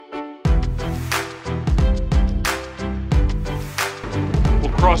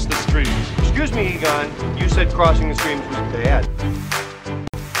cross the streams. Excuse me, Egon. You said crossing the streams was bad.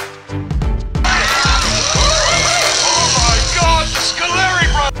 Oh my God, the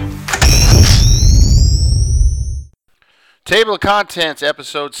Scoleri Brothers! Table of Contents,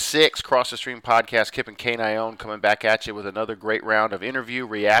 Episode 6, Cross the Stream Podcast. Kip and Kane Ione coming back at you with another great round of interview,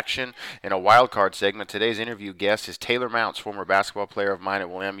 reaction, and a wild card segment. Today's interview guest is Taylor Mounts, former basketball player of mine at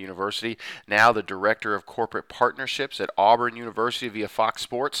Willamette University, now the Director of Corporate Partnerships at Auburn University via Fox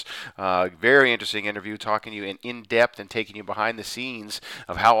Sports. Very interesting interview, talking to you in depth and taking you behind the scenes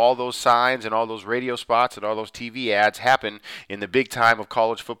of how all those signs and all those radio spots and all those TV ads happen in the big time of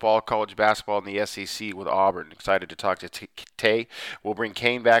college football, college basketball, and the SEC with Auburn. Excited to talk to Tay. We'll bring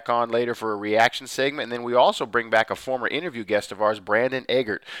Kane back on later for a reaction segment, and then we also bring back a former interview guest of ours, Brandon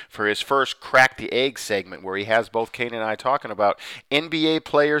Eggert, for his first Crack the Egg segment, where he has both Kane and I talking about NBA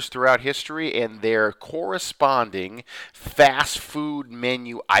players throughout history and their corresponding fast food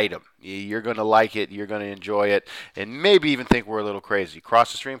menu item. You're going to like it, you're going to enjoy it, and maybe even think we're a little crazy.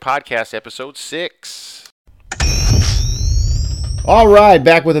 Cross the Stream Podcast, Episode 6. All right,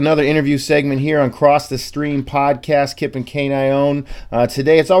 back with another interview segment here on Cross the Stream Podcast. Kip and Kane Ione.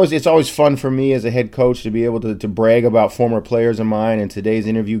 Today, it's always fun for me as a head coach to be able to brag about former players of mine. And today's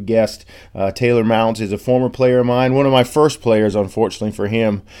interview guest, Taylor Mounts, is a former player of mine, one of my first players, unfortunately for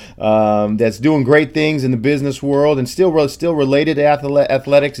him, that's doing great things in the business world and still related to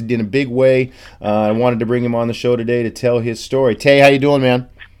athletics in a big way. I wanted to bring him on the show today to tell his story. Tay, how you doing, man?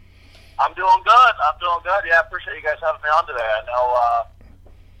 I'm doing good. Yeah, I appreciate you guys having me on today. I know,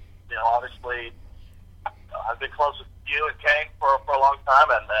 obviously, I've been close with you and Kane for a long time,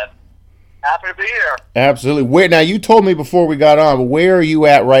 and happy to be here. Absolutely. Now, you told me before we got on, but where are you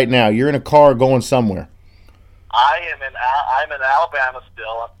at right now? You're in a car going somewhere. I'm in Alabama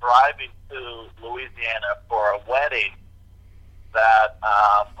still. I'm driving to Louisiana for a wedding that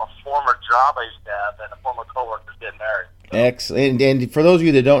a former job I used to have and a former coworker's getting married. Excellent. And for those of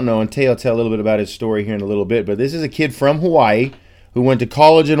you that don't know, and Tay will tell a little bit about his story here in a little bit, but this is a kid from Hawaii who went to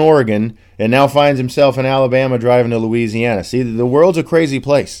college in Oregon and now finds himself in Alabama driving to Louisiana. See, the world's a crazy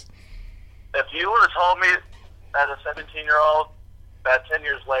place. If you would have told me as a 17-year-old that 10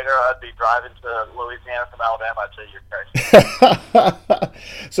 years later I'd be driving to Louisiana from Alabama, I'd say you're crazy.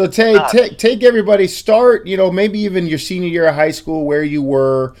 So, Tay, take everybody, start, maybe even your senior year of high school, where you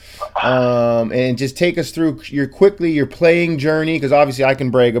were, and just take us through your playing journey, because obviously I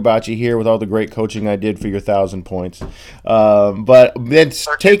can brag about you here with all the great coaching I did for your 1,000 points. But then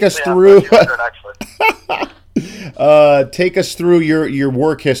take us through... take us through your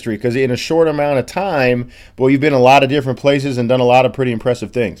work history, because in a short amount of time, boy, you've been a lot of different places and done a lot of pretty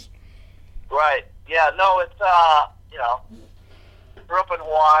impressive things. Right. Yeah. No, it's grew up in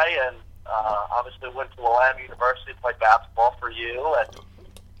Hawaii and obviously went to Willamette University, played basketball for you, and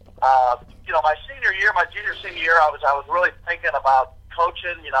my junior senior year, I was really thinking about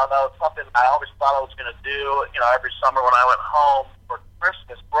coaching. That was something I always thought I was going to do. Every summer when I went home for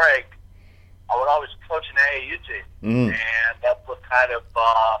Christmas break, I would always coach an AAU team, and that would kind of,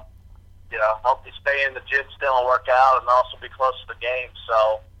 help me stay in the gym still and work out, and also be close to the game.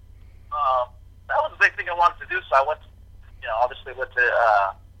 So that was a big thing I wanted to do. So I went, obviously went to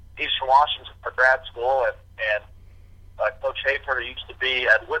Eastern Washington for grad school, and Coach Hayford, who used to be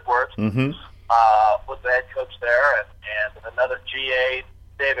at Whitworth, was the head coach there, and another GA,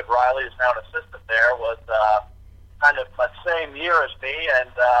 David Riley, who's now an assistant there, was kind of my same year as me, and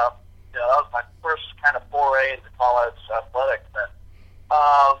that was my first kind of foray into college athletics. And,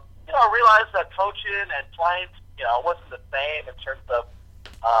 I realized that coaching and playing, wasn't the same in terms of,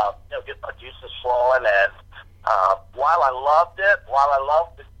 getting my juices flowing. And while I loved it, while I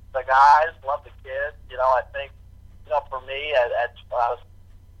loved the guys, loved the kids, I think, for me, I was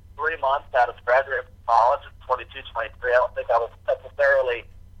 3 months out of graduating from college at 22, 23, I don't think I was necessarily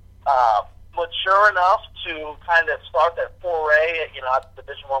mature enough to kind of start that foray, at the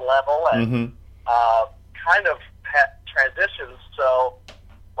Division I level, and kind of had transitions. So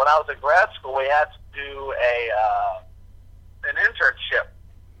when I was in grad school, we had to do an internship.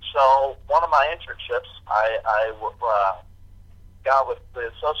 So one of my internships, I got with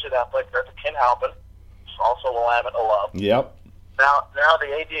the Associate Athletic Director, Ken Halpin, also Willamette alum. Yep. Now the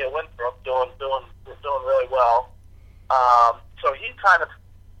AD at Winthrop doing really well. So he kind of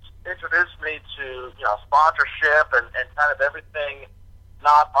introduced me to sponsorship and kind of everything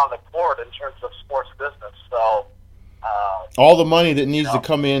not on the court in terms of sports business. So all the money that needs to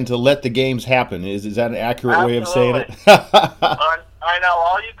come in to let the games happen. Is that an accurate way of saying it? I know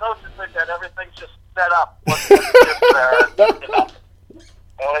all you coaches think that everything's just set up once there.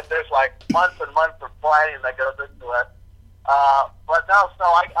 And there's like months and months of planning that goes into it. But no, so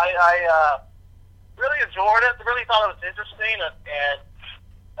I really enjoyed it. Really thought it was interesting, and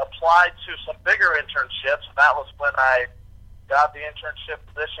applied to some bigger internships. And that was when I got the internship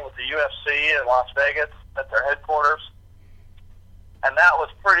position with the UFC in Las Vegas at their headquarters, and that was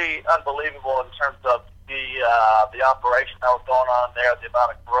pretty unbelievable in terms of the operation that was going on there, the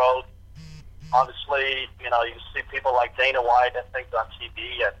amount of growth. Obviously, you see people like Dana White and things on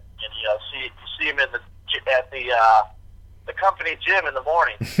TV, and you see him at the company gym in the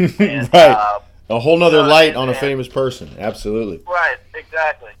morning. And, right. A whole nother light on a famous person. Absolutely. Right.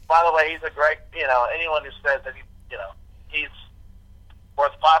 Exactly. By the way, he's a great. Anyone who says that he's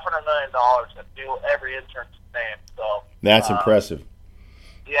worth $500 million and do every intern's name. So that's impressive.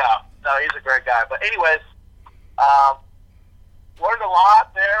 Yeah. No, he's a great guy. But anyways, learned a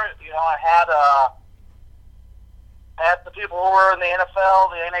lot there. I had the people who were in the NFL,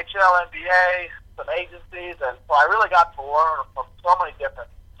 the NHL, NBA, some agencies, and so I really got to learn from so many different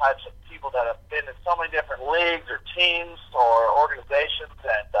types of people that have been in so many different leagues or teams or organizations,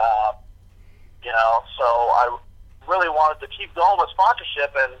 and so I really wanted to keep going with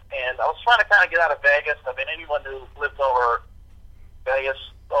sponsorship, and I was trying to kind of get out of Vegas. I mean, anyone who lived over Vegas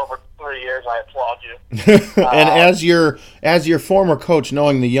over 3 years, I applaud you. And as your former coach,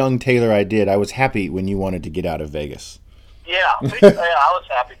 knowing the young Taylor I did, I was happy when you wanted to get out of Vegas. Yeah, I was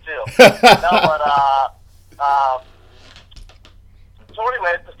happy too. No, but so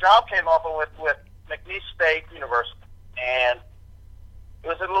anyway, the job came open with McNeese State University, and it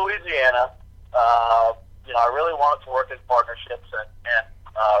was in Louisiana. I really wanted to work in partnerships and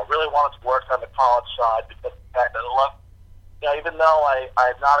really wanted to work on the college side because of the fact that I love. Even though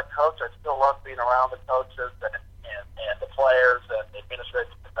I'm not a coach, I still love being around the coaches and the players and the administrators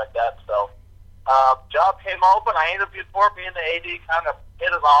and things like that. So, job came open. I interviewed for it. Me and the AD kind of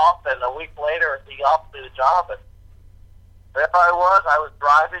hit it off, and a week later, he offered me the job. And there I was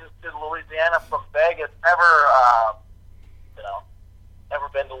driving to Louisiana from Vegas.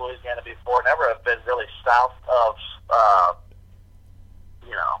 Never been to Louisiana before. Never have been really south of,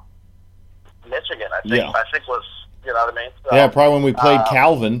 Michigan. I think was. You know what I mean? So, yeah, probably when we played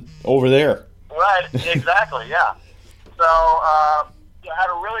Calvin over there. Right, exactly, yeah. So I had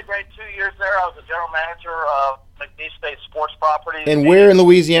a really great 2 years there. I was the general manager of McNeese State Sports Properties. And where in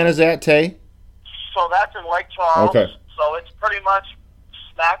Louisiana is that, Tay? So that's in Lake Charles. Okay. So it's pretty much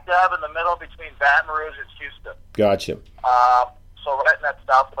smack dab in the middle between Baton Rouge and Houston. Gotcha. So right in that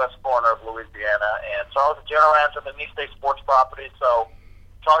southwest corner of Louisiana. And so I was the general manager of McNeese State Sports Properties. So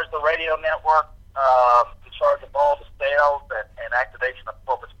charged the radio network, charge of all the sales and activation of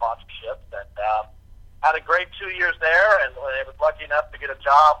corporate sponsorships, and had a great 2 years there, and I was lucky enough to get a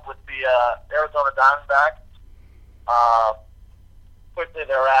job with the Arizona Diamondbacks quickly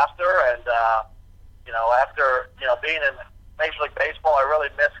thereafter, and after being in Major League Baseball, I really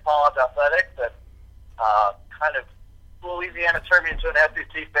missed college athletics, and kind of Louisiana turned me into an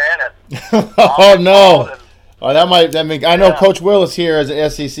SEC fan, and oh no. I know Coach Willis here as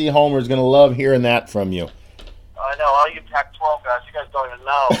an SEC homer is going to love hearing that from you. I know, all you Pac-12 guys, you guys don't even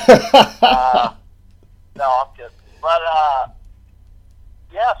know. No, I'm kidding. But,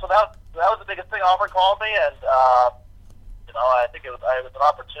 so that was the biggest thing. Auburn called me, and, I think it was an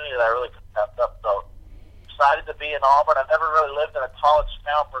opportunity that I really couldn't pass up. So, excited to be in Auburn. I've never really lived in a college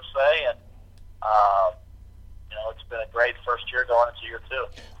town per se, and, it's been a great first year going into year two.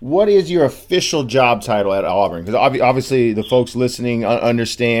 What is your official job title at Auburn? Because obviously the folks listening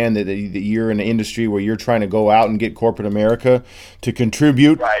understand that you're in an industry where you're trying to go out and get corporate America to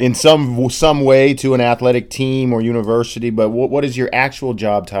contribute in some way to an athletic team or university. But what is your actual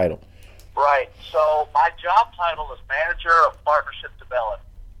job title? Right. So my job title is Manager of Partnership Development.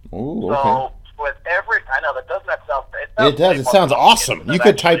 Oh, okay. So with I know that doesn't sound. It does. It sounds awesome. You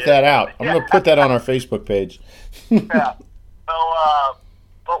could type that out. I'm going to put that on our Facebook page. Yeah. So,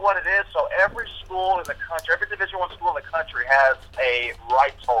 but what it is, so every school in the country, every Division I school in the country has a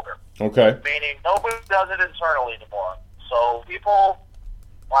rights holder. Okay. Meaning nobody does it internally anymore. So people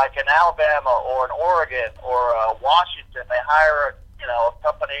like in Alabama or in Oregon or Washington, they hire a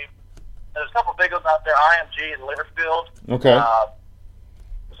company. There's a couple big ones out there, IMG in Learfield. Okay.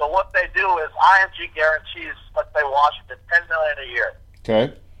 So what they do is IMG guarantees, let's say Washington, $10 million a year.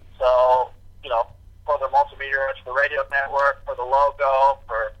 Okay. So, for the multimedia rights, for the radio network, for the logo,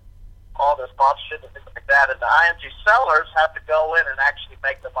 for all the sponsorship and things like that. And the IMG sellers have to go in and actually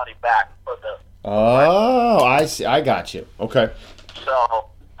make the money back for the. Oh, I see. I got you. Okay. So,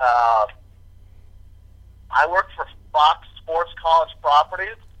 I work for Fox Sports College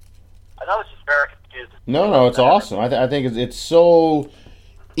Properties. I know this is very confusing. No, it's awesome. I think it's so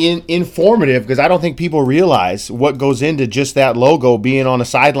informative, because I don't think people realize what goes into just that logo being on a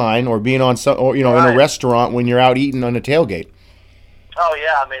sideline or being on some, or in a restaurant when you're out eating on a tailgate. Oh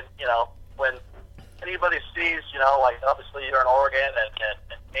yeah, I mean, when anybody sees, like obviously you're in Oregon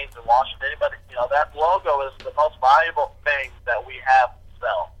and Ames in Washington, anybody, that logo is the most valuable thing that we have to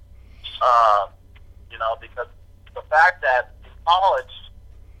sell. Because the fact that in college,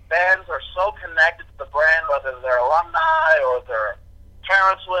 fans are so connected to the brand, whether they're alumni or their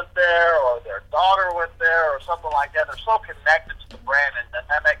parents went there or their daughter went there or something like that. They're so connected to the brand, and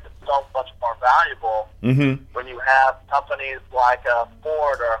that makes it so much more valuable when you have companies like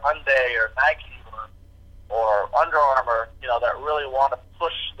Ford or Hyundai or Nike or Under Armour, that really want to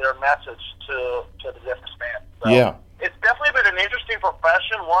push their message to the different fans. So yeah. It's definitely been an interesting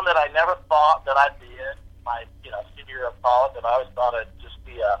profession, one that I never thought that I'd be in my senior year of college, and I always thought I'd just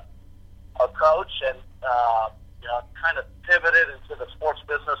be a coach, and kind of pivoted into the sports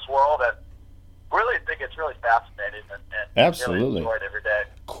business world, and really think it's really fascinating and absolutely really enjoy it every day.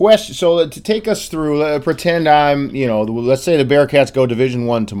 Question. So to take us through, pretend I'm, let's say the Bearcats go Division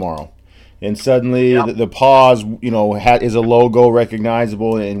I tomorrow, and suddenly the Paws, is a logo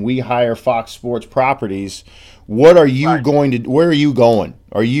recognizable, and we hire Fox Sports Properties. What are you going to? Where are you going?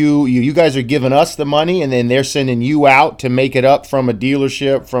 Are you guys are giving us the money, and then they're sending you out to make it up from a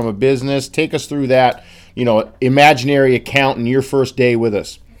dealership, from a business? Take us through that, imaginary account in your first day with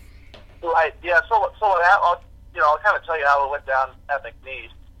us. Right. Yeah. So I'll kind of tell you how it went down at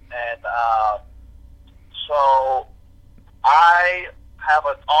McNeese, and so I have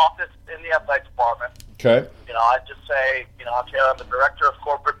an office in the athletic department. Okay. I just say, okay, I'm the director of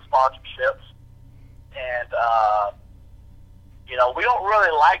corporate sponsorships. And, we don't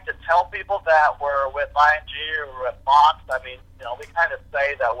really like to tell people that we're with IMG or with Fox. I mean, we kind of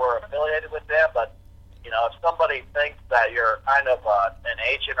say that we're affiliated with them, but, if somebody thinks that you're kind of an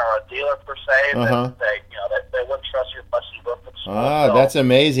agent or a dealer per se, then they wouldn't trust you as much as you would with school. So, that's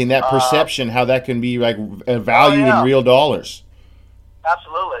amazing. That perception, how that can be like valued in real dollars.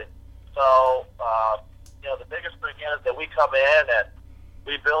 Absolutely. So, the biggest thing is that we come in and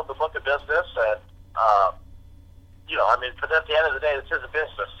we build the book of business, and but at the end of the day, this is a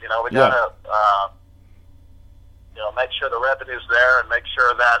business. We gotta, make sure the revenue's there, and make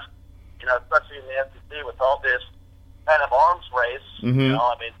sure that, especially in the SEC with all this kind of arms race,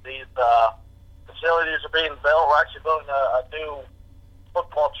 these facilities are being built. We're actually building a new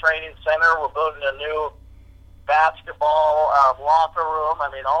football training center. We're building a new basketball locker room. I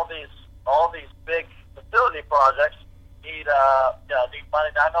mean, all these big facility projects need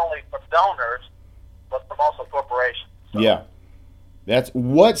money not only from donors, but from also corporations. So. Yeah. That's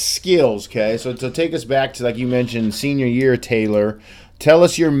what skills, okay? So to take us back to, like you mentioned, senior year, Taylor, tell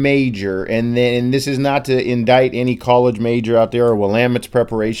us your major, and this is not to indict any college major out there or Willamette's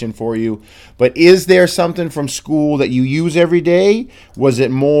preparation for you, but is there something from school that you use every day? Was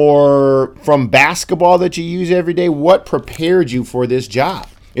it more from basketball that you use every day? What prepared you for this job?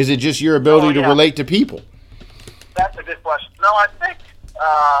 Is it just your ability to relate to people? That's a good question. No, I think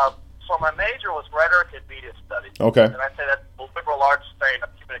so my major was rhetoric and media studies. Okay. And I say that's a liberal arts strain of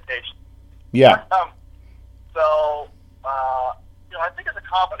communication. Yeah. I think it's a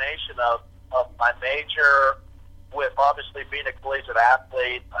combination of my major with obviously being a collegiate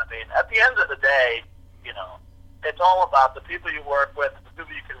athlete. I mean, at the end of the day, it's all about the people you work with, the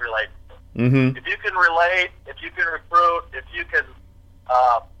people you can relate to. Mm-hmm. If you can relate, if you can recruit, if you can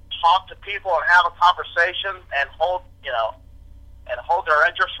talk to people and have a conversation and hold their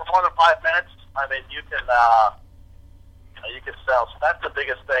interest for more than 5 minutes, I mean, you can sell. So that's the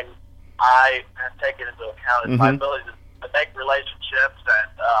biggest thing I have taken into account is my ability to make relationships. And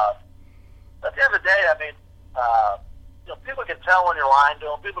at the end of the day, I mean, people can tell when you're lying to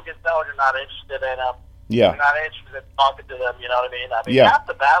them. People can tell when you're not interested in them. Yeah. You're not interested in talking to them. You know what I mean? I mean, half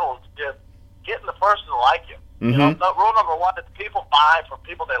the battle is just getting the person to like you. Mm-hmm. Rule number one is people buy from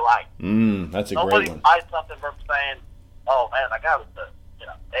people they like. That's a Nobody great one. buys something from saying, "Oh man, I got the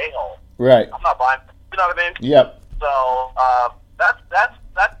a-hole." Right. I'm not buying. You know what I mean? Yep. So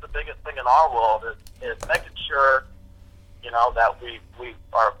that's the biggest thing in our world is making sure that we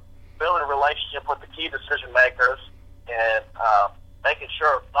are building a relationship with the key decision makers and making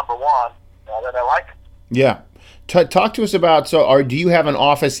sure number one that I like it. Yeah. Talk to us about, do you have an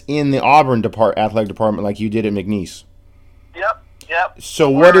office in the Auburn athletic department like you did at McNeese? Yep. So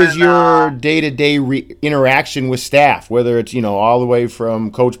what is your day-to-day interaction with staff, whether it's, all the way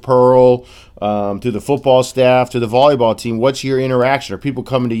from Coach Pearl to the football staff to the volleyball team? What's your interaction? Are people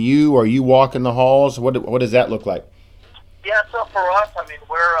coming to you? Are you walking the halls? What does that look like? Yeah, so for us, I mean,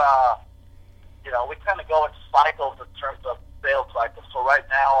 we're, we kind of go in cycles in terms of sales cycle. So right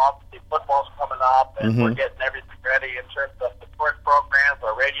now, obviously, football's coming up, and we're getting everything ready in terms of the sports programs,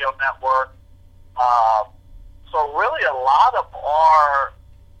 our radio network. So really a lot of our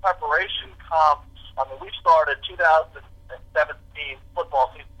preparation comes, I mean, we started 2017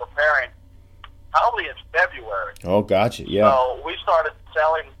 football season preparing probably in February. Oh, gotcha. Yeah. So we started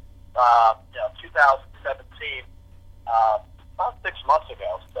selling, 2017, about 6 months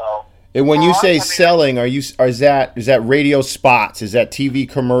ago. So. And when you say selling, is that radio spots? Is that TV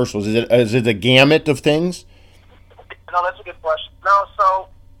commercials? Is it a gamut of things? No, that's a good question. No, so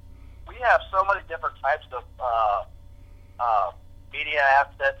we have so many different types of media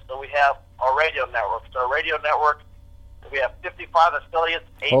assets. So we have our radio network. So our radio network, we have 55 affiliates,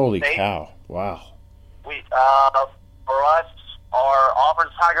 8 Holy states. cow! Wow. We for us, our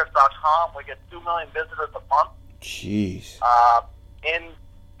AuburnTigers.com, we get 2 million visitors a month. Jeez.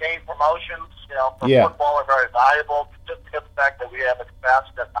 In-game promotions, for Yeah. football are very valuable. Just because of the fact that we have a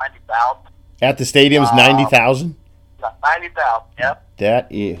capacity of 90,000. At the stadium's 90,000. 90,000. Yep.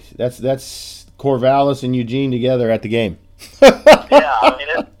 That's Corvallis and Eugene together at the game. Yeah, I mean,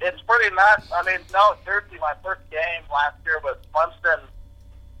 it's pretty nuts. I mean, no, seriously, my first game last year was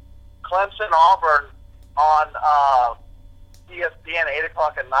Clemson Auburn on ESPN 8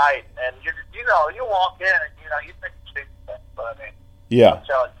 o'clock at night, and you walk in and you think it's big, but I mean, Yeah. I'm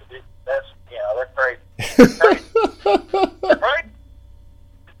telling you, that's crazy. They're crazy.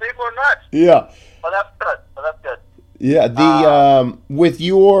 People are nuts. Yeah. But that's good. Yeah, with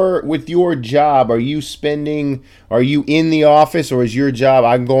your job, are you in the office, or is your job,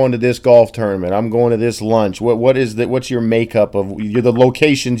 I'm going to this golf tournament, I'm going to this lunch? What's your makeup of the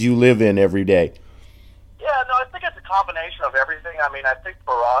locations you live in every day? Yeah, no, I think it's a combination of everything. I mean, I think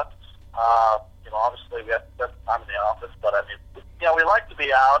for us, obviously we have to spend time in the office, but I mean, we like to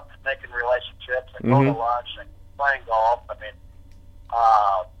be out making relationships and going to lunch and playing golf. I mean,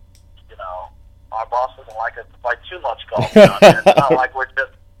 our boss doesn't like us to play too much golf. It's not like we're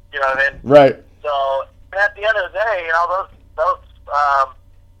just, you know what I mean? Right. So at the end of the day, those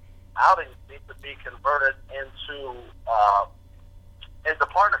outings need to be converted into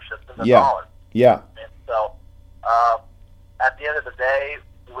partnerships, into dollars. Yeah. And so at the end of the day,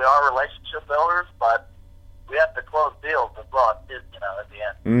 we are relationship builders, but we have to close deals as well. At the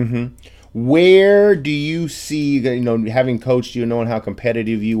end. Mm-hmm. Where do you see, having coached you, knowing how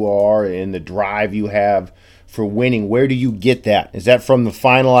competitive you are and the drive you have for winning, where do you get that? Is that from the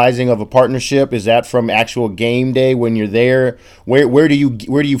finalizing of a partnership? Is that from actual game day when you're there? Where do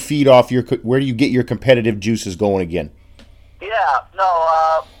you feed off where do you get your competitive juices going again? Yeah,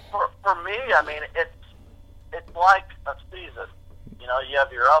 no, for me, I mean, it's like a season. You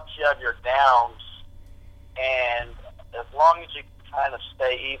have your ups, you have your downs, and as long as you kind of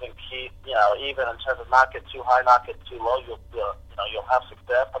stay even in terms of not get too high, not get too low, you'll have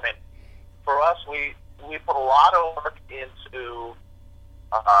success. I mean, for us, we put a lot of work into,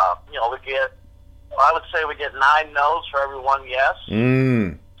 I would say we get 9 no's for every 1 yes.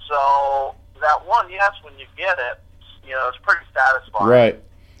 So that 1 yes, when you get it, it's pretty satisfying. Right.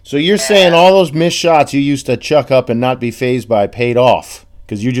 So you're saying all those missed shots you used to chuck up and not be fazed by paid off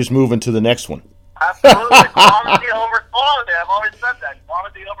because you're just moving to the next one. Absolutely. Quantity over quality. I've always said that.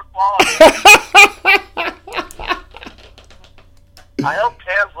 Quantity over quality. I hope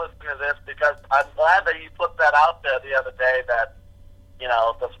Cam's listening to this because I'm glad that you put that out there the other day that,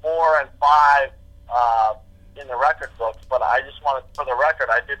 the 4 and 5 in the record books, but I just wanted, for the record,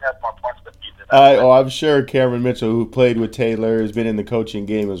 I did have more points than you did. I'm sure Cameron Mitchell, who played with Taylor, has been in the coaching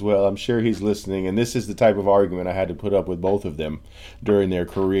game as well. I'm sure he's listening, and this is the type of argument I had to put up with both of them during their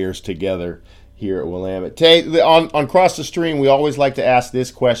careers together here at Willamette. Tay, on Cross the Stream, we always like to ask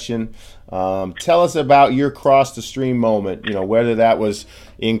this question. Tell us about your cross the stream moment, whether that was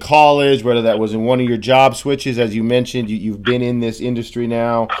in college, whether that was in one of your job switches. As you mentioned, you've been in this industry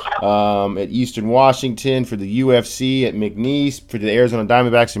now at Eastern Washington, for the UFC, at McNeese, for the Arizona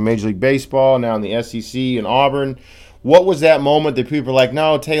Diamondbacks in Major League Baseball, now in the SEC in Auburn. What was that moment that people were like,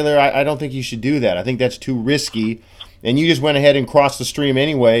 no, Taylor, I don't think you should do that. I think that's too risky. And you just went ahead and crossed the stream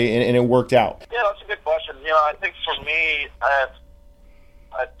anyway, and it worked out. Yeah, that's a good question. I think for me,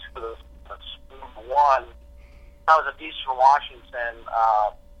 one, I was at Eastern Washington,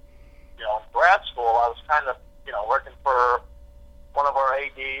 grad school. I was kind of, working for one of our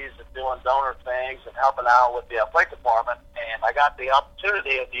ADs and doing donor things and helping out with the athletic department, and I got the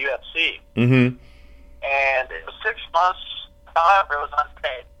opportunity at the UFC. Mm-hmm. And it was 6 months. However, it was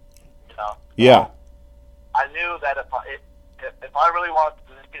unpaid. Yeah. I knew that if I really wanted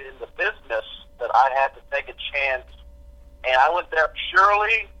to get into business, that I had to take a chance, and I went there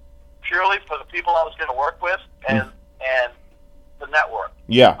purely for the people I was going to work with, and the network.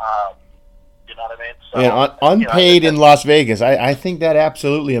 Yeah. You know what I mean? So, And unpaid in Las Vegas, I think that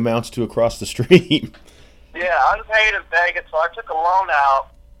absolutely amounts to across the street. Yeah, unpaid in Vegas. So I took a loan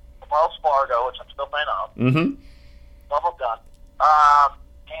out from Wells Fargo, which I'm still paying off. Mm-hmm. Almost done.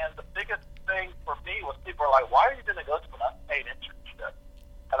 And the biggest thing for me was people were like, "Why are you going to go to an unpaid internship?"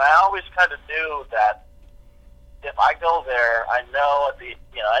 And I always kind of knew that if I go there, I know at the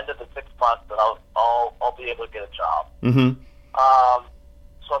end of the 6 months that I'll be able to get a job. Mm-hmm.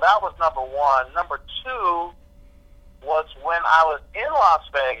 So that was number one. Number two was when I was in Las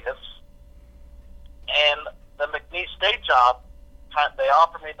Vegas and the McNeese State job, they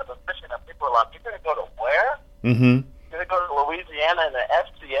offered me the position, and people were like, "You're going to go to where? Mm-hmm. You're going to go to Louisiana in the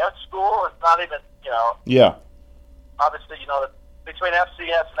FCS school? It's not even, Yeah. Obviously, between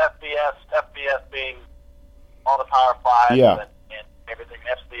FCS and FBS being all the Power Five Yeah. and everything,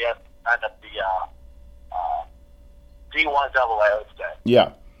 FCS kind of the D1 AA, I would say.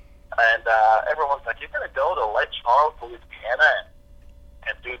 Yeah. And everyone's like, "You're going to go to Lake Charles, Louisiana,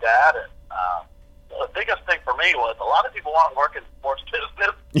 and do that?" And the biggest thing for me was a lot of people want to work in sports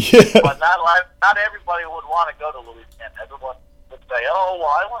business, Yeah. but not everybody would want to go to Louisiana. Everyone would say, "Oh,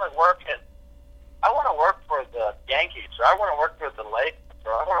 well, I want to work for the Yankees, or I want to work for the Lakers,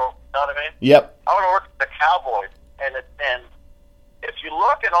 or I want to," you know what I mean? Yep. I want to work for the Cowboys. And if you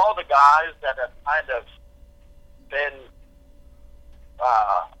look at all the guys that have kind of been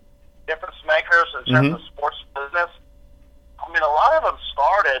difference makers in terms of sports business, I mean, a lot of them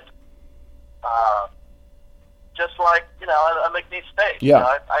started just like, at McNeese State. Yeah.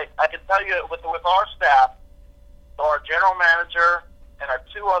 I can tell you with our staff, so our general manager and our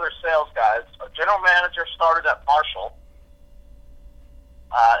two other sales guys, our general manager started at Marshall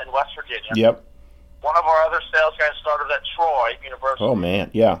in West Virginia. Yep. One of our other sales guys started at Troy University. Oh, man.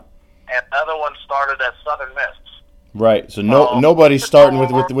 Yeah. And another one started at Southern Miss. Right. So nobody's starting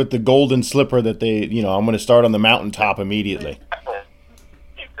with the golden slipper that they, I'm going to start on the mountaintop immediately.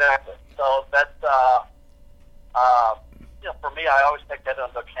 Exactly. So that's, for me, I always take that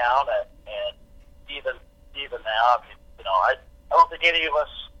into account, and even now, I mean, I don't think any of us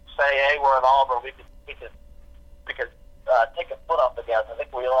say, "Hey, we're at Auburn, we could take a foot off the gas." I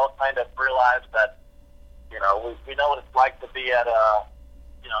think we all kind of realize that, we know what it's like to be at the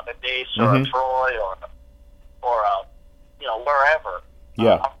Nice or a Troy or wherever.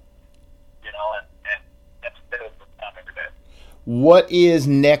 Yeah. And spend time every day. What is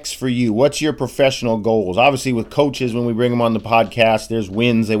next for you? What's your professional goals? Obviously, with coaches, when we bring them on the podcast, there's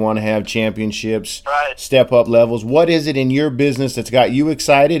wins they want to have, championships, right, step-up levels. What is it in your business that's got you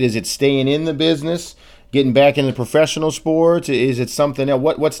excited? Is it staying in the business, getting back into professional sports? Is it something else?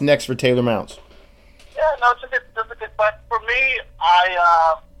 What's next for Taylor Mounts? Yeah, no, it's a good question. For me,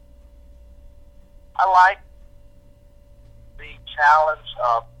 I like the challenge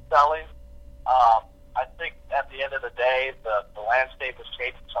of selling. I think at the end of the day, the landscape is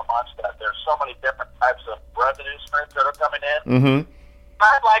changing so much that there's so many different types of revenue streams that are coming in. Mm-hmm.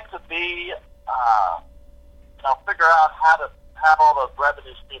 I'd like to be, figure out how to have all those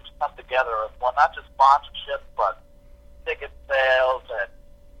revenue streams come together as one, not just sponsorship, but ticket sales and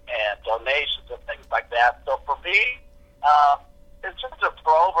donations and things like that. So for me, in terms of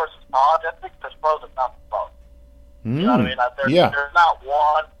pro versus college, I think there's pros and cons to both. You know what I mean?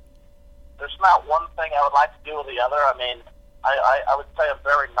 There's not one thing I would like to do with the other. I mean, I would say I'm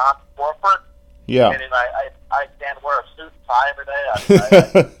very non-corporate. Yeah. Meaning I can't wear a suit and tie every day.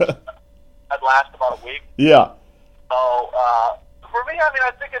 I'd last about a week. Yeah. So for me, I mean,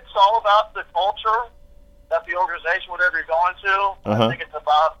 I think it's all about the culture that the organization, whatever you're going to. I think it's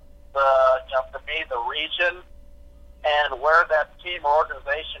about for me, the region and where that team or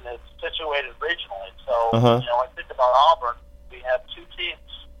organization is situated regionally. So, when I think about Auburn, we have two teams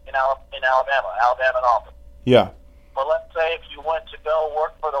in Alabama and Auburn. Yeah. But let's say if you went to go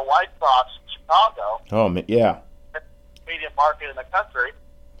work for the White Sox in Chicago. Oh, yeah. Medium market in the country,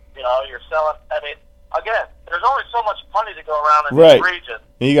 you're selling. I mean, again, there's only so much money to go around in this region.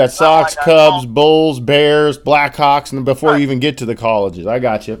 And you got Sox, Cubs, Bulls, Bears, Blackhawks, and before you even get to the colleges. I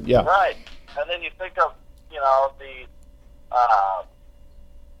got you. Yeah. Right. And then you think of,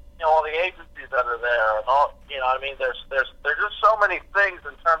 all the agencies that are there, and all, I mean, there's just so many things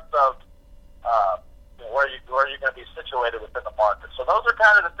in terms of where you're going to be situated within the market. So those are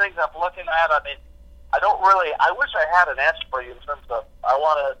kind of the things I'm looking at. I mean, I wish I had an answer for you in terms of I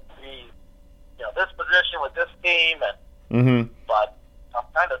want to be, this position with this team, and but I'm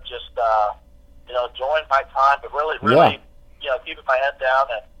kind of just enjoying my time, but really keeping my head down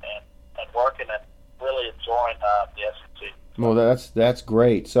and working and really enjoying the SEC. Well, that's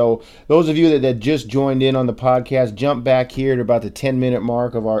great. So those of you that just joined in on the podcast, jump back here to about the 10-minute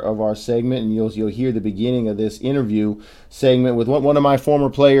mark of our segment, and you'll hear the beginning of this interview segment with one of my former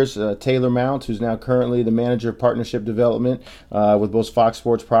players, Taylor Mounts, who's now currently the manager of partnership development with both Fox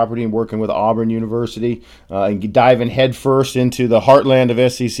Sports Property and working with Auburn University, and diving headfirst into the heartland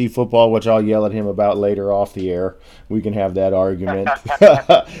of SEC football, which I'll yell at him about later off the air. We can have that argument.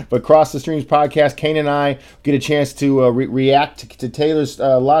 But Cross the Streams podcast, Kane and I get a chance to react to Taylor's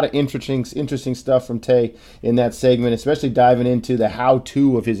a lot of interesting stuff from Tay in that segment, especially diving into the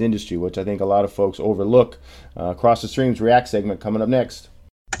how-to of his industry, which I think a lot of folks overlook. Cross the Streams React segment coming up next.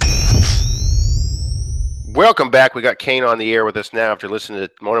 Welcome back. We got Kane on the air with us now after listening to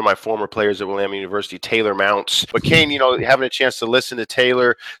one of my former players at Willamette University, Taylor Mounts. But Kane, having a chance to listen to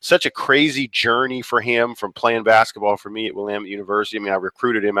Taylor, such a crazy journey for him from playing basketball for me at Willamette University. I mean, I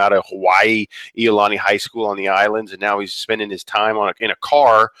recruited him out of Hawaii, Iolani High School on the islands, and now he's spending his time in a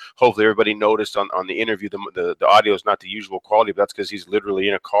car. Hopefully everybody noticed on the interview the audio is not the usual quality, but that's because he's literally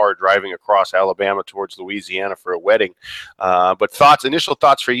in a car driving across Alabama towards Louisiana for a wedding. But initial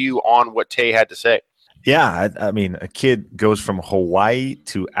thoughts for you on what Tay had to say. Yeah, I mean, a kid goes from Hawaii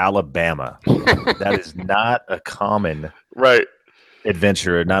to Alabama. That is not a common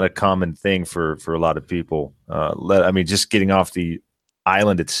adventure, not a common thing for a lot of people. Just getting off the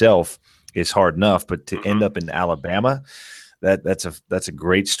island itself is hard enough, but to end up in Alabama, that's a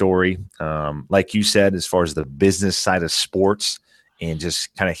great story. Like you said, as far as the business side of sports and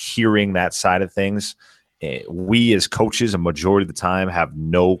just kind of hearing that side of things, we as coaches, a majority of the time, have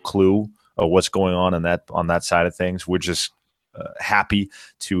no clue what's going on that side of things. We're just happy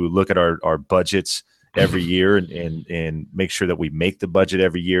to look at our budgets every year and make sure that we make the budget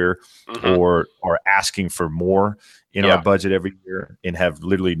every year, or are asking for more in our budget every year, and have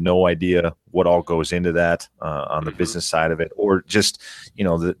literally no idea what all goes into that on the business side of it, or just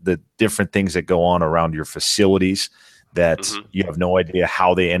the different things that go on around your facilities that you have no idea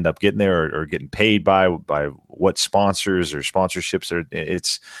how they end up getting there or getting paid by what sponsors or sponsorships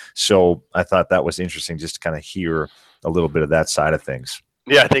are. So I thought that was interesting just to kind of hear a little bit of that side of things.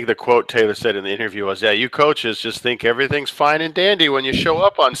 Yeah, I think the quote Taylor said in the interview was, you coaches just think everything's fine and dandy when you show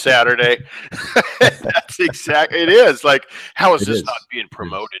up on Saturday. That's exactly, it is. Like, how is this not being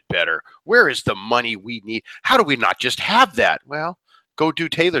promoted better? Where is the money we need? How do we not just have that? Well, go do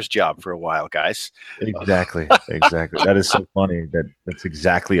Taylor's job for a while, guys. Exactly. That is so funny. That's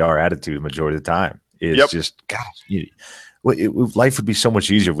exactly our attitude the majority of the time. It's just, gosh, life would be so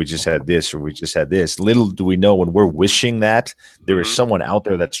much easier if we just had this or we just had this. Little do we know, when we're wishing that, there is someone out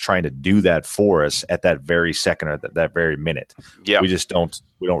there that's trying to do that for us at that very second or that very minute. Yeah, we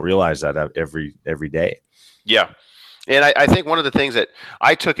don't realize that every day. Yeah. And I think one of the things that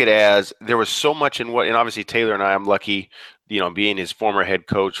I took it as, there was so much and obviously Taylor and I'm lucky, being his former head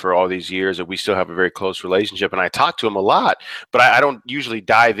coach for all these years, that we still have a very close relationship. And I talk to him a lot, but I don't usually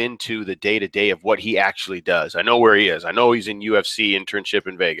dive into the day-to-day of what he actually does. I know where he is. I know he's in UFC internship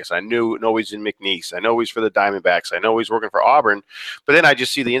in Vegas. I know he's in McNeese. I know he's for the Diamondbacks. I know he's working for Auburn. But then I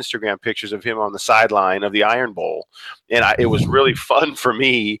just see the Instagram pictures of him on the sideline of the Iron Bowl. And it was really fun for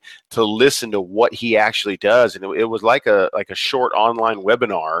me to listen to what he actually does. And it was like a short online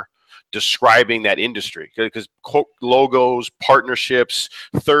webinar describing that industry, because logos, partnerships,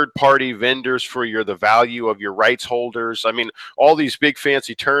 third-party vendors for the value of your rights holders. I mean, all these big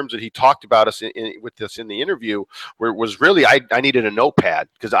fancy terms that he talked about with us in the interview was really, I needed a notepad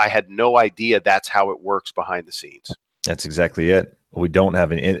because I had no idea that's how it works behind the scenes. That's exactly it. We don't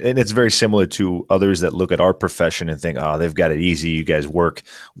have any, and it's very similar to others that look at our profession and think, oh, they've got it easy. You guys work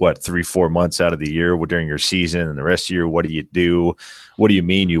 3-4 months out of the year during your season, and the rest of the year, what do you do? What do you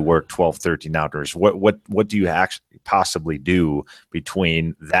mean you work 12, 13 hours? What do you actually possibly do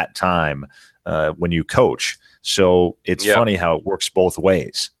between that time when you coach? So it's funny how it works both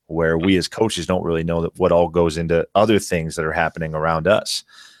ways, where we as coaches don't really know what all goes into other things that are happening around us.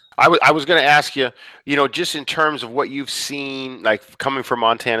 I was going to ask you, just in terms of what you've seen, like coming from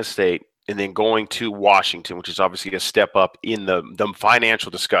Montana State and then going to Washington, which is obviously a step up in the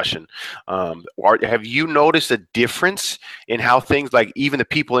financial discussion. Have you noticed a difference in how things, like even the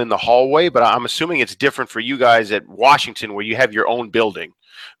people in the hallway, but I'm assuming it's different for you guys at Washington where you have your own building.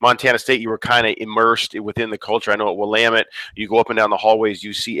 Montana State, you were kind of immersed within the culture. I know at Willamette, you go up and down the hallways,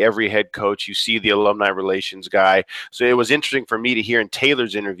 you see every head coach, you see the alumni relations guy. So it was interesting for me to hear in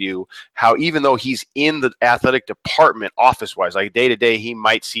Taylor's interview how even though he's in the athletic department office-wise, like day-to-day, he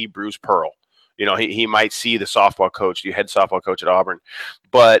might see Bruce Pearl. He might see the softball coach, the head softball coach at Auburn,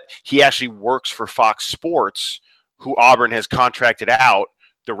 but he actually works for Fox Sports, who Auburn has contracted out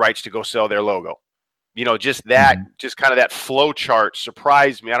the rights to go sell their logo. just that, just kind of that flow chart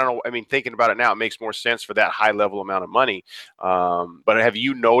surprised me. I don't know. I mean, thinking about it now, it makes more sense for that high level amount of money. But have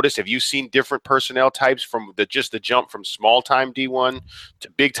you seen different personnel types from the jump from small time D1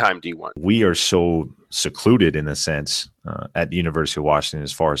 to big time D1? We are so secluded in a sense at the University of Washington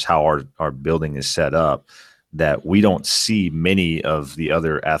as far as how our building is set up that we don't see many of the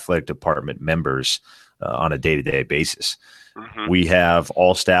other athletic department members on a day-to-day basis. Mm-hmm. We have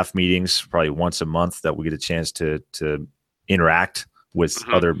all staff meetings probably once a month that we get a chance to interact with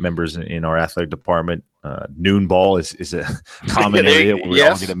other members in our athletic department. Noon ball is a common area where we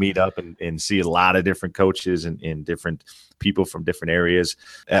all get to meet up and see a lot of different coaches and different people from different areas.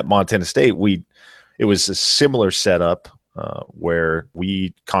 At Montana State, it was a similar setup where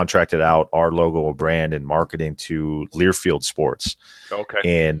we contracted out our logo, brand, and marketing to Learfield Sports. Okay.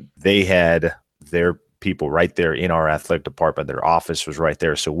 And they had their people right there in our athletic department. Their office was right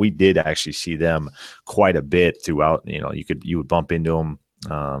there. So we did actually see them quite a bit throughout. You would bump into them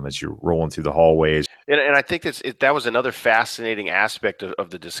as you're rolling through the hallways. And I think that was another fascinating aspect of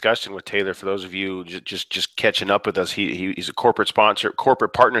the discussion with Taylor. For those of you just catching up with us, he's a corporate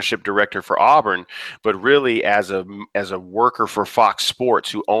partnership director for Auburn, but really as a worker for Fox Sports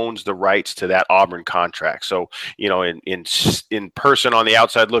who owns the rights to that Auburn contract. So in person on the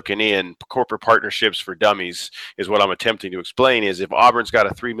outside looking in, corporate partnerships for dummies is what I'm attempting to explain. Is if Auburn's got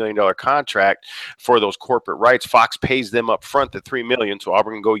a $3 million contract for those corporate rights, Fox pays them up front the $3 million, so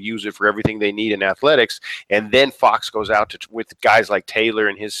Auburn can go use it for everything they need in athletics. And then Fox goes out with guys like Taylor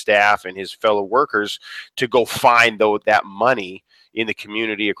and his staff and his fellow workers to go find that money in the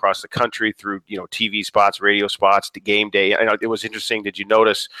community across the country through TV spots, radio spots, to game day. It was interesting. Did you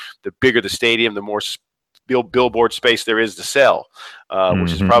notice the bigger the stadium, the more billboard space there is to sell,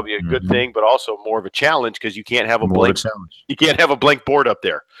 which is probably a good thing, but also more of a challenge because you can't have a blank board up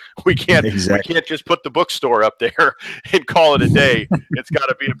there. We can't just put the bookstore up there and call it a day. It's got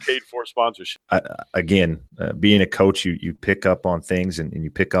to be a paid for sponsorship. Being a coach, you pick up on things and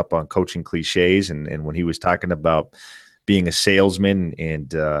you pick up on coaching cliches. And when he was talking about being a salesman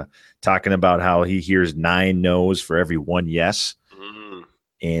and talking about how he hears 9 no's for every 1 yes.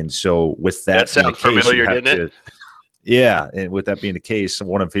 And so with that sounds familiar, didn't it? Yeah. And with that being the case,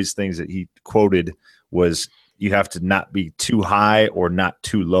 one of his things that he quoted was you have to not be too high or not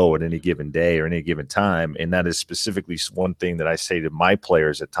too low at any given day or any given time. And that is specifically one thing that I say to my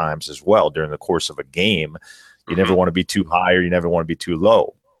players at times as well during the course of a game. You never want to be too high or you never want to be too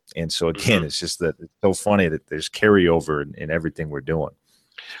low. And so again, it's just that it's so funny that there's carryover in everything we're doing.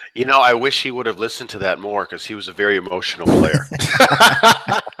 I wish he would have listened to that more because he was a very emotional player.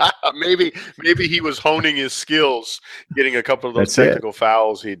 Maybe he was honing his skills, getting a couple of those technical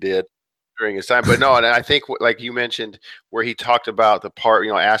fouls he did during his time. But no, and I think like you mentioned where he talked about the part,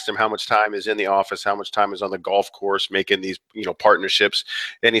 asked him how much time is in the office, how much time is on the golf course making these, partnerships.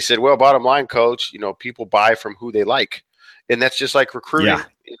 And he said, well, bottom line, coach, people buy from who they like. And that's just like recruiting. Yeah.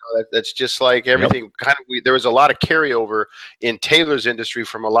 That's just like everything. There was a lot of carryover in Taylor's industry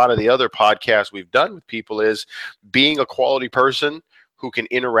from a lot of the other podcasts we've done with people is being a quality person who can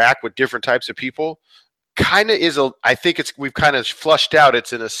interact with different types of people. We've kind of flushed out.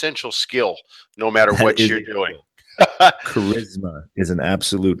 It's an essential skill no matter what you're doing. Charisma is an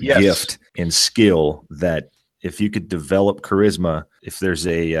absolute gift and skill that if you could develop charisma, if there's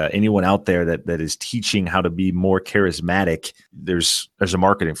anyone out there that is teaching how to be more charismatic, there's a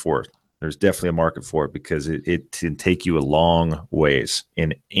marketing for it. There's definitely a market for it because it can take you a long ways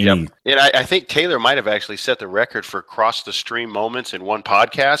in any. Yep. And I think Taylor might have actually set the record for cross the stream moments in one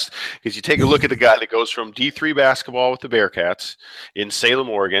podcast because you take a look at the guy that goes from D3 basketball with the Bearcats in Salem,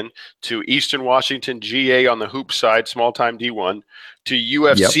 Oregon, to Eastern Washington GA on the hoop side, small time D1, to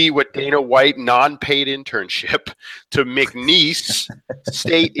UFC with Dana White non-paid internship, to McNeese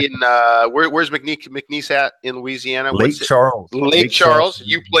State in where's McNeese at in Louisiana? Lake Charles. Lake Charles.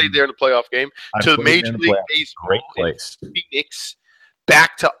 You played there in the playoff game. To Major League Baseball. Great place. Phoenix,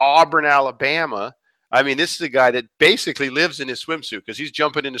 back to Auburn, Alabama. I mean, this is a guy that basically lives in his swimsuit because he's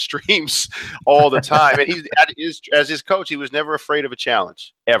jumping into streams all the time. And as his coach, he was never afraid of a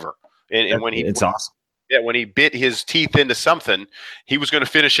challenge ever. And when it's awesome. Yeah, when he bit his teeth into something, he was going to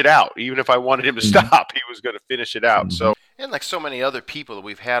finish it out. Even if I wanted him to stop, he was going to finish it out. So, and like so many other people that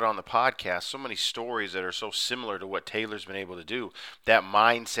we've had on the podcast, so many stories that are so similar to what Taylor's been able to do, that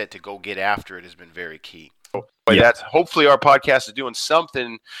mindset to go get after it has been very key. That's hopefully our podcast is doing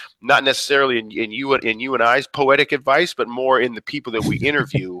something, not necessarily in you and I's poetic advice, but more in the people that we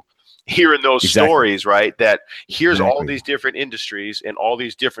interview hearing those Exactly. stories, right? That here's all Exactly. these different industries and all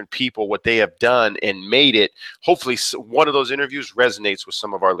these different people, what they have done and made it. Hopefully one of those interviews resonates with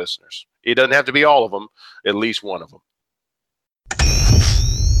some of our listeners. It doesn't have to be all of them, at least one of them.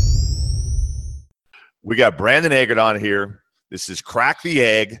 We got Brandon Eggert on here. This is Crack the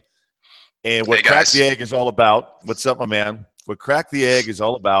Egg. And what Crack the Egg is all about, what's up, my man? What Crack the Egg is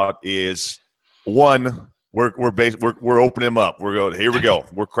all about is, one, we're opening them up. We're going, here we go.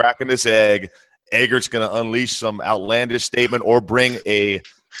 We're cracking this egg. Eggert's going to unleash some outlandish statement or bring a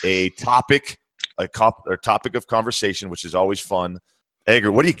topic, a topic of conversation, which is always fun.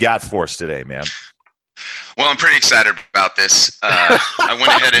 Eggert, what do you got for us today, man? Well, I'm pretty excited about this. I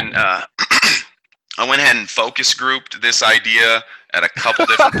went ahead and focus grouped this idea at a couple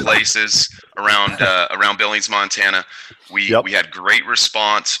different places around Billings, Montana. We had great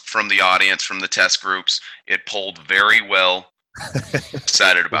response from the audience, from the test groups. It polled very well.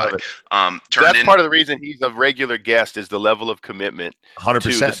 Excited about it. That's part of the reason he's a regular guest is the level of commitment 100% to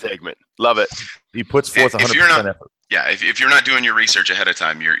the segment. Love it. He puts forth 100% effort. Yeah, if you're not doing your research ahead of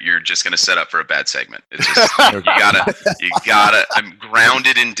time, you're just going to set up for a bad segment. It's just you gotta. I'm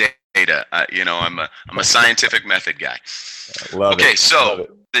grounded in data. I'm a scientific method guy. Okay, so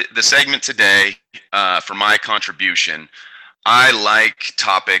the segment today, for my contribution, I like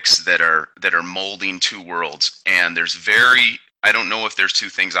topics that are molding two worlds, and I don't know if there's two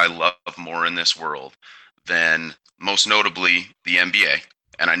things I love more in this world than most notably the NBA.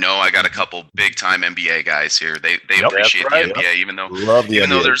 And I know I got a couple big time NBA guys here. They appreciate the NBA, even though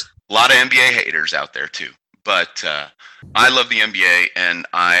there's a lot of NBA haters out there too. But I love the NBA, and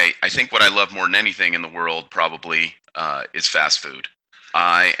I think what I love more than anything in the world probably is fast food.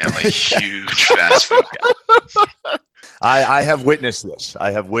 I am a huge fast food guy. I have witnessed this.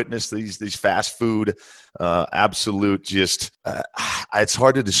 I have witnessed these fast food absolute just it's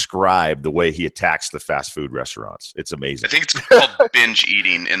hard to describe the way he attacks the fast food restaurants. It's amazing. I think it's called binge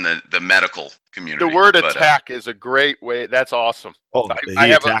eating in the medical community. The word attack is a great way. That's awesome. I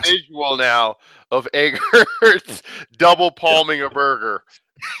have a visual now of Eggert double palming a burger.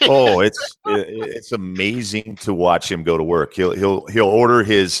 Oh, it's amazing to watch him go to work. He'll order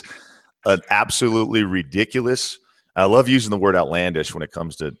an absolutely ridiculous. I love using the word outlandish when it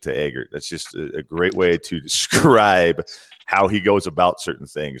comes to Eggert. That's just a great way to describe how he goes about certain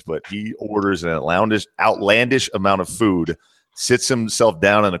things. But he orders an outlandish amount of food, sits himself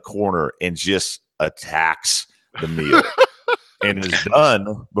down in a corner, and just attacks the meal. And is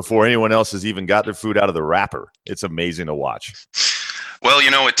done before anyone else has even got their food out of the wrapper. It's amazing to watch. Well,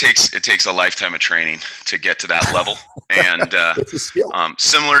 it takes a lifetime of training to get to that level, and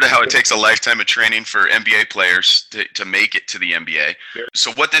similar to how it takes a lifetime of training for NBA players to make it to the NBA.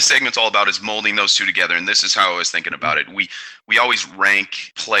 So what this segment's all about is molding those two together, and this is how I was thinking about it. We always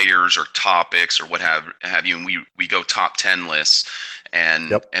rank players or topics or what have you, and we go top 10 lists,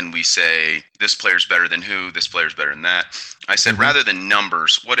 and we say this player's better than who, this player's better than that. I said rather than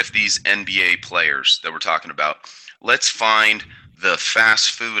numbers, what if these NBA players that we're talking about, let's find the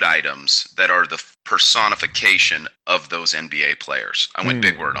fast food items that are the personification of those NBA players. I went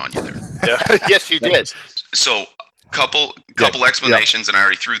big word on you there. Yes, you did. So couple explanations, and I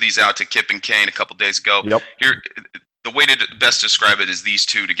already threw these out to Kip and Kane a couple days ago. Here, the way to best describe it is these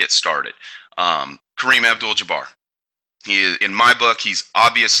two to get started. Kareem Abdul-Jabbar. In my book, he's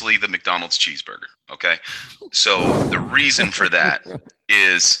obviously the McDonald's cheeseburger. Okay, so the reason for that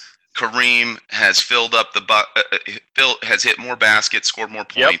is Kareem has filled up has hit more baskets, scored more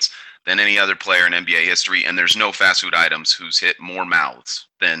points than any other player in NBA history, and there's no fast food items who's hit more mouths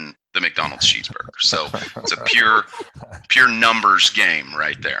than the McDonald's cheeseburger. So it's a pure numbers game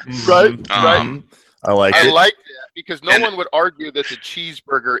right there. Right. I like it. I like that because no one would argue that the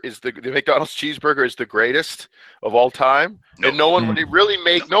cheeseburger is the McDonald's cheeseburger is the greatest of all time. Nope. And no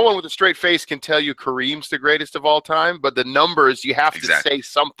one with a straight face can tell you Kareem's the greatest of all time, but the numbers, you have to say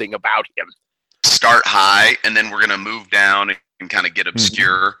something about him. Start high, and then we're going to move down and kind of get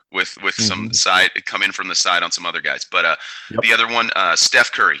obscure with some side, come in from the side on some other guys. But the other one,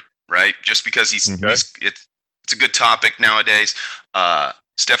 Steph Curry, right? Just because it's a good topic nowadays.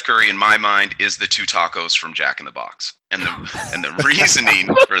 Steph Curry, in my mind, is the two tacos from Jack in the Box. And the reasoning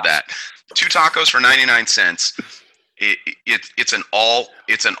for that, 2 tacos for 99 cents, it's an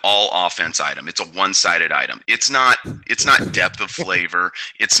all offense item. It's a one-sided item. It's not depth of flavor.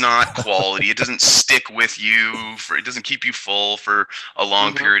 It's not quality. It doesn't stick with you. It doesn't keep you full for a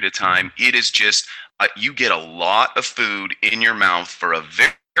long period of time. It is just you get a lot of food in your mouth for a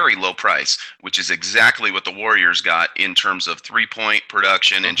very low price, which is exactly what the Warriors got in terms of 3-point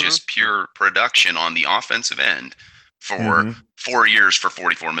production and just pure production on the offensive end. for 4 years for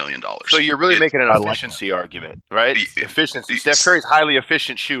 $44 million. So you're really making an efficiency argument, right? Efficiency. Steph Curry's highly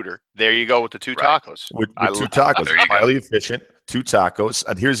efficient shooter. There you go with the two tacos. With two tacos, highly efficient, two tacos.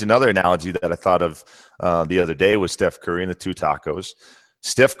 And here's another analogy that I thought of the other day with Steph Curry and the two tacos.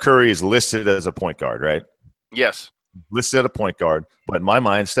 Steph Curry is listed as a point guard, right? Yes. Listed as a point guard, but in my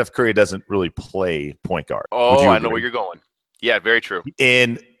mind, Steph Curry doesn't really play point guard. Oh, I know where you're going. Yeah, very true.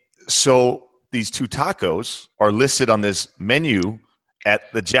 And so these two tacos are listed on this menu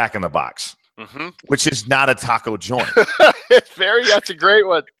at the Jack in the Box, which is not a taco joint. That's a great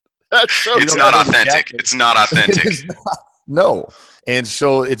one. That's so It's not authentic. It's not authentic. No. And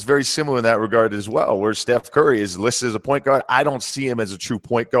so it's very similar in that regard as well, where Steph Curry is listed as a point guard. I don't see him as a true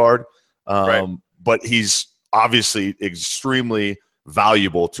point guard, but he's obviously extremely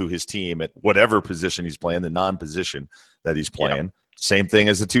valuable to his team at whatever position he's playing, the non-position that he's playing. Yep. Same thing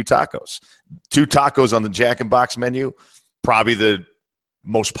as the two tacos. Two tacos on the Jack in Box menu, probably the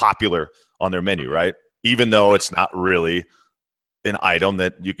most popular on their menu, right? Even though it's not really an item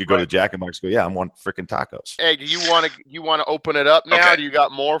that you could go to Jack in Box and go, yeah, I want freaking tacos. Hey, do you want to open it up now? Okay. Do you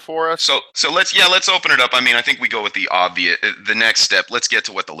got more for us? So let's open it up. I mean, I think we go with the obvious. The next step. Let's get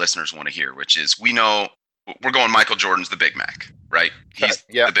to what the listeners want to hear, which is we know we're going Michael Jordan's the Big Mac, right? He's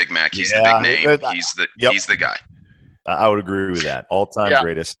the Big Mac. He's the big name. He's the guy. I would agree with that. All-time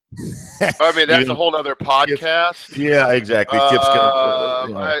greatest. I mean, that's a whole other podcast. Yeah, exactly.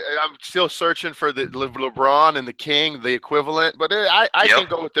 I'm still searching for the LeBron and the King, the equivalent, but I can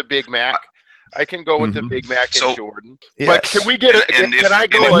go with the Big Mac. I can go with the Big Mac and Jordan. Yes. But can we get it? Can I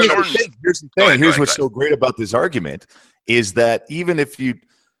go? Here's the thing. Here's what's so great about this argument is that even if the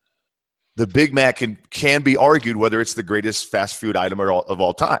Big Mac can be argued whether it's the greatest fast food item of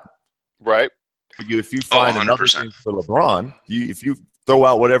all time. Right. If you find another thing for LeBron, if you throw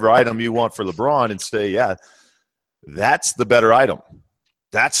out whatever item you want for LeBron and say, yeah, that's the better item.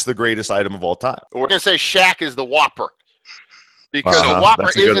 That's the greatest item of all time. We're going to say Shaq is the Whopper. Because the Whopper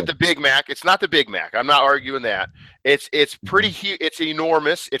isn't the Big Mac. It's not the Big Mac. I'm not arguing that. It's pretty huge. It's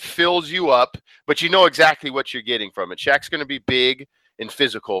enormous. It fills you up, but you know exactly what you're getting from it. Shaq's going to be big and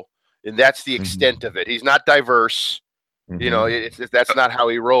physical, and that's the extent of it. He's not diverse. You know, that's not how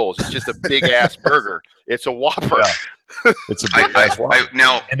he rolls. It's just a big ass burger. It's a Whopper. Yeah. It's a big ass Whopper. And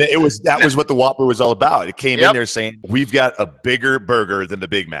that was what the Whopper was all about. It came in there saying, we've got a bigger burger than the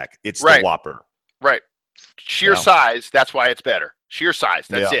Big Mac. It's the Whopper. Right. Sheer size. That's why it's better. Sheer size.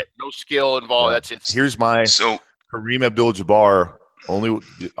 That's it. No skill involved. That's it. Here's my Kareem Abdul-Jabbar.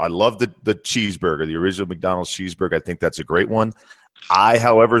 I love the cheeseburger, the original McDonald's cheeseburger. I think that's a great one.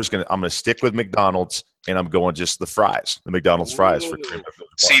 However, I'm going to stick with McDonald's, and I'm going just the fries, the McDonald's fries for Kareem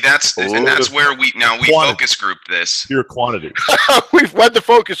Abdul-Jabbar. See, that's where we focus group this. Pure quantity. What the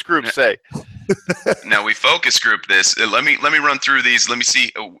focus group say? Now we focus group this. Let me run through these. Let me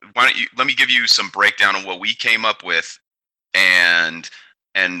see. Let me give you some breakdown on what we came up with, and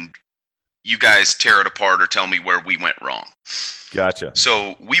you guys tear it apart or tell me where we went wrong. Gotcha.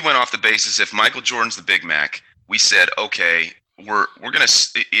 So we went off the basis if Michael Jordan's the Big Mac, we said, okay, we're gonna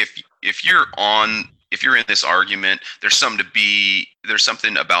if you're in this argument, there's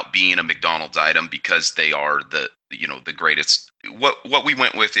something about being a McDonald's item because they are the greatest. What we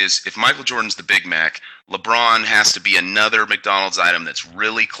went with is if Michael Jordan's the Big Mac, LeBron has to be another McDonald's item that's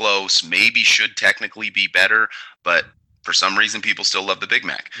really close, maybe should technically be better, but for some reason people still love the Big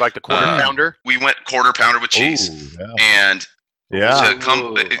Mac. Like the quarter pounder? We went quarter pounder with cheese. Ooh, yeah. And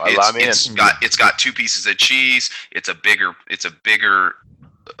it's got two pieces of cheese. It's a bigger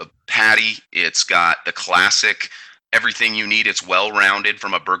patty. It's got the classic everything you need. It's well rounded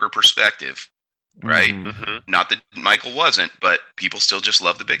from a burger perspective, right? Mm-hmm. Not that Michael wasn't, but people still just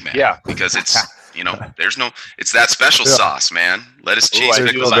love the Big Mac. Yeah, because it's it's that special sauce, man. Lettuce, cheese,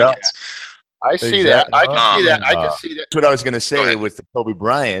 pickles, onions. I see that. I can see that. I can see that. That's what I was going to say with Kobe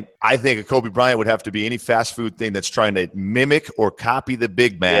Bryant. I think a Kobe Bryant would have to be any fast food thing that's trying to mimic or copy the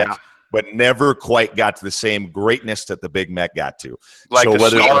Big Mac, but never quite got to the same greatness that the Big Mac got to. Like the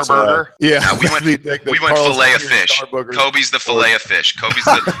Star Burger? Yeah. Now, we went filet of fish. Kobe's the filet of fish. Kobe's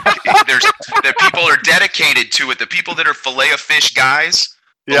the people are dedicated to it. The people that are filet of fish guys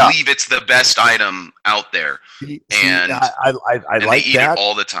believe it's the best item out there. And I like they eat that it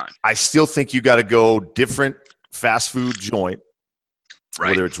all the time. I still think you got to go different fast food joint,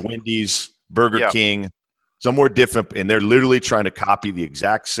 whether it's Wendy's, Burger King, somewhere different, and they're literally trying to copy the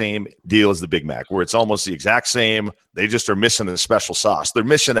exact same deal as the Big Mac, where it's almost the exact same. They just are missing the special sauce. They're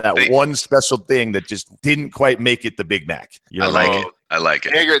missing that one special thing that just didn't quite make it the Big Mac. I like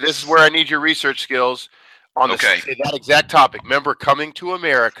it. Hager, this is where I need your research skills on that exact topic. Remember, Coming to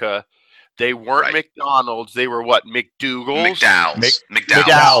America, They weren't McDonald's. They were what? McDougal's?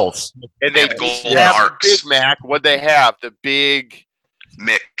 McDowell's. And they Golden have Arcs. the Big Mac. What'd they have? The Big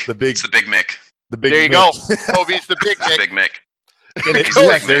Mick. It's the Big Mick. There you go. Toby's the Big Mick. Big Mick.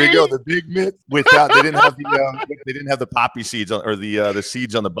 There you go. The Big Mick without they didn't have the poppy seeds or the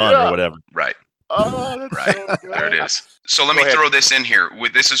seeds on the bun or whatever. Right. Oh, that's right. so good. There it is. So let me throw this in here.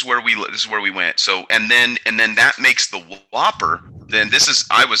 This is where we went. So and then that makes the Whopper. Then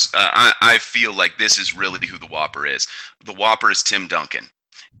I feel like this is really who the Whopper is. The Whopper is Tim Duncan.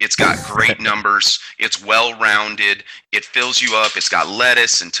 It's got great numbers. It's well-rounded. It fills you up. It's got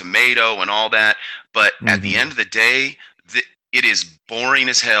lettuce and tomato and all that. But at the end of the day, it is boring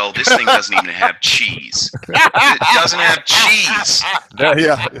as hell. This thing doesn't even have cheese. It doesn't have cheese.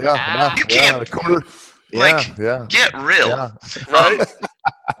 Yeah. You can't. Get real. Yeah. Right?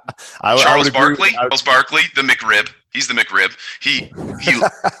 Charles Barkley, the McRib. He's the McRib.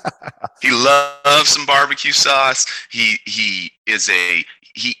 He loves some barbecue sauce. He's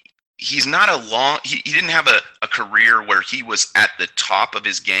not he didn't have a career where he was at the top of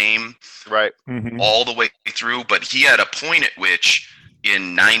his game all the way through, but he had a point at which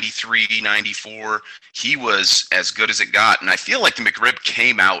in 93, 94, he was as good as it got. And I feel like the McRib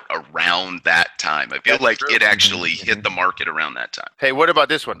came out around that time. I feel it actually hit the market around that time. Hey, what about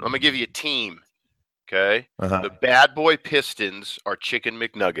this one? Let me give you a team. Okay. The Bad Boy Pistons are Chicken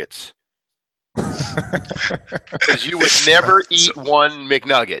McNuggets. Because you would never eat one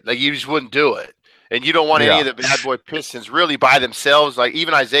McNugget. Like, you just wouldn't do it. And you don't want any of the Bad Boy Pistons really by themselves. Like,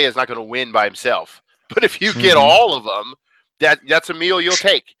 even Isaiah's not going to win by himself. But if you get all of them, that's a meal you'll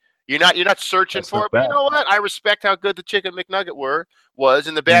take. You're not searching for it. But you know what? I respect how good the Chicken McNugget was.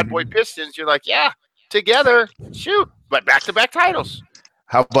 And the Bad Boy Pistons, you're like, yeah, together, shoot. But back-to-back titles.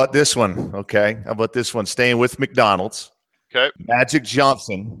 How about this one? Okay. How about this one? Staying with McDonald's. Okay. Magic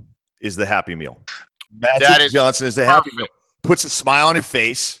Johnson is the Happy Meal. Magic Johnson is the Happy Meal. Puts a smile on your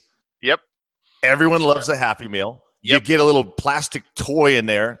face. Yep. Everyone loves a Happy Meal. You get a little plastic toy in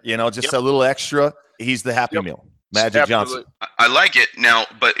there, just a little extra. He's the Happy Meal. Magic Johnson. I like it now,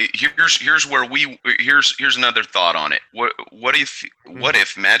 but here's where here's another thought on it. What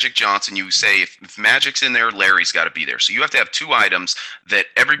if Magic Johnson? You say if Magic's in there, Larry's got to be there. So you have to have two items that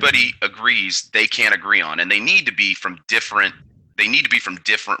everybody agrees they can't agree on, and they need to be from different. They need to be from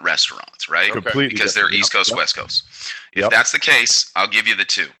different restaurants, right? Completely because they're East Coast, West Coast. If that's the case, I'll give you the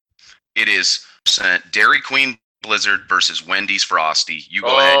two. It is Dairy Queen Blizzard versus Wendy's Frosty. You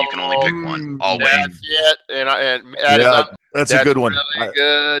go ahead. You can only pick one. I'll wait. That's it. That's a good one. Really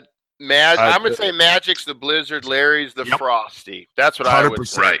good. I'm going to say Magic's the Blizzard, Larry's the Frosty. That's what I would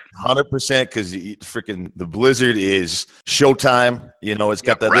say. Right. 100%, because freaking the Blizzard is Showtime. It's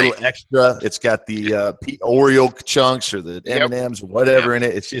got that little extra. It's got the Oreo chunks or the M&Ms or whatever in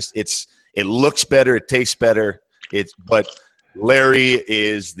it. It's just it looks better. It tastes better. But Larry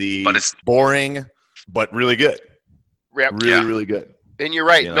is it's boring but really good. Really good. And you're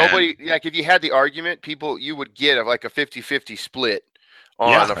right. Nobody, like, if you had the argument, you would get like a 50-50 split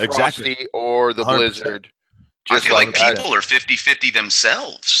on a Frosty or the 100%. Blizzard. I feel like people are 50-50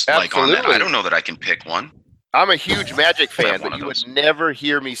 themselves. Absolutely. Like on that. I don't know that I can pick one. I'm a huge Magic fan, but you would never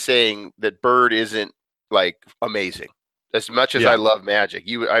hear me saying that Bird isn't like amazing. As much as I love Magic,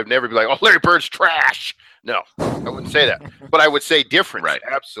 I'd never be like, "Oh, Larry Bird's trash." No, I wouldn't say that, but I would say different. Right.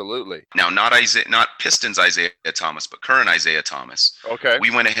 Absolutely. Now, not Pistons Isaiah Thomas, but current Isaiah Thomas. Okay. We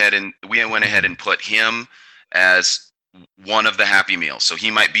went ahead and put him as one of the Happy Meals. So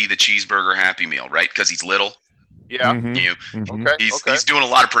he might be the cheeseburger Happy Meal, right? Because he's little. Yeah. Okay. He's doing a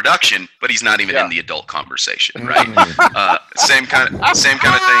lot of production, but he's not even in the adult conversation, right? Same kind of thing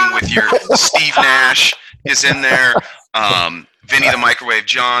with your Steve Nash is in there. Vinny the Microwave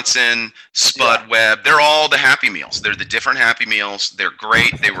Johnson, Spud Webb. They're all the Happy Meals. They're the different Happy Meals. They're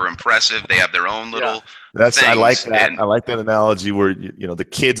great. They were impressive. They have their own little things. I like that. I like that analogy where the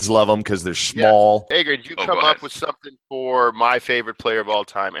kids love them because they're small. Hey, did you come up with something for my favorite player of all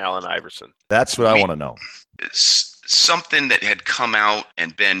time, Allen Iverson? That's what I want to know. Something that had come out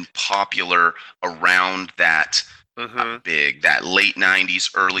and been popular around that that late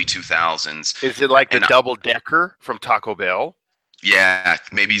 90s, early 2000s. Is it like the double decker from Taco Bell? Yeah,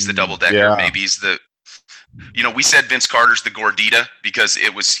 maybe he's the double decker. Yeah. Maybe he's the. We said Vince Carter's the Gordita because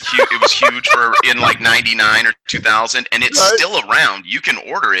it was huge for in like 99 or 2000, and it's still around. You can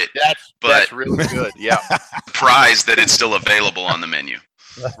order it. That's really good. Yeah. Surprised that it's still available on the menu.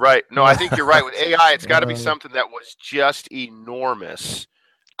 Right. No, I think you're right. With AI, it's got to be something that was just enormous,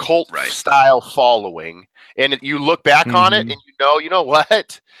 cult style following, And you look back on it, and you know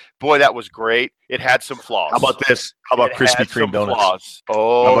what? Boy, that was great. It had some flaws. How about this? How about Krispy Kreme donuts? Flaws.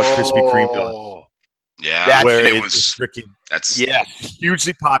 Oh, how about Krispy Kreme donuts? Yeah, that's where it was freaking. That's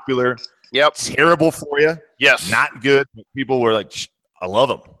hugely popular. Yep, terrible for you. Yes, not good. People were like, I love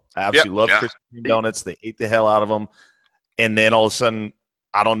them. I absolutely love Krispy Kreme donuts. They ate the hell out of them, and then all of a sudden,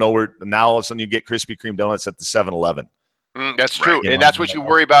 I don't know where. Now all of a sudden, you get Krispy Kreme donuts at the 7-Eleven. That's true, and that's what you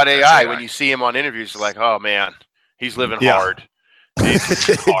worry about AI when you see him on interviews. You're like, oh man, he's living hard. He's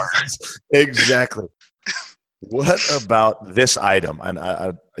living hard. Exactly. What about this item? And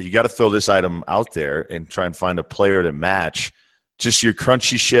you got to throw this item out there and try and find a player to match. Just your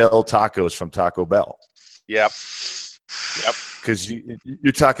crunchy shell tacos from Taco Bell. Yep. Because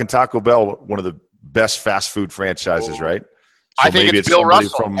you're talking Taco Bell, one of the best fast food franchises, right? So I think it's Bill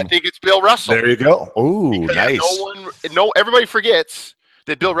Russell. I think it's Bill Russell. There you go. Oh, nice. Everybody forgets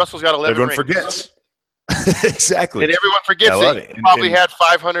that Bill Russell's got 11 rings. Everyone forgets. Exactly. And everyone forgets that you probably had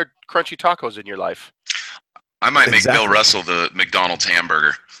 500 crunchy tacos in your life. I might make Bill Russell the McDonald's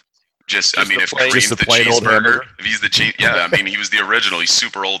hamburger. If Kareem's the cheeseburger, if he's the cheese, I mean, he was the original. He's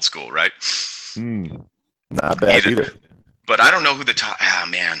super old school, right? Not bad either. But I don't know who the top. Ah,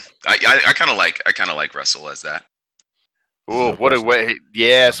 man, I kind of like Russell as that. Oh, what a way!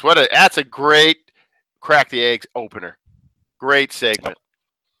 Yes, that's a great crack the eggs opener. Great segment.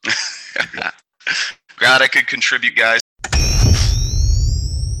 Glad I could contribute, guys.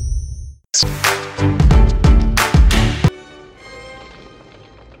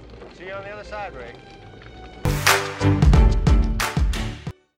 See you on the other side, Ray.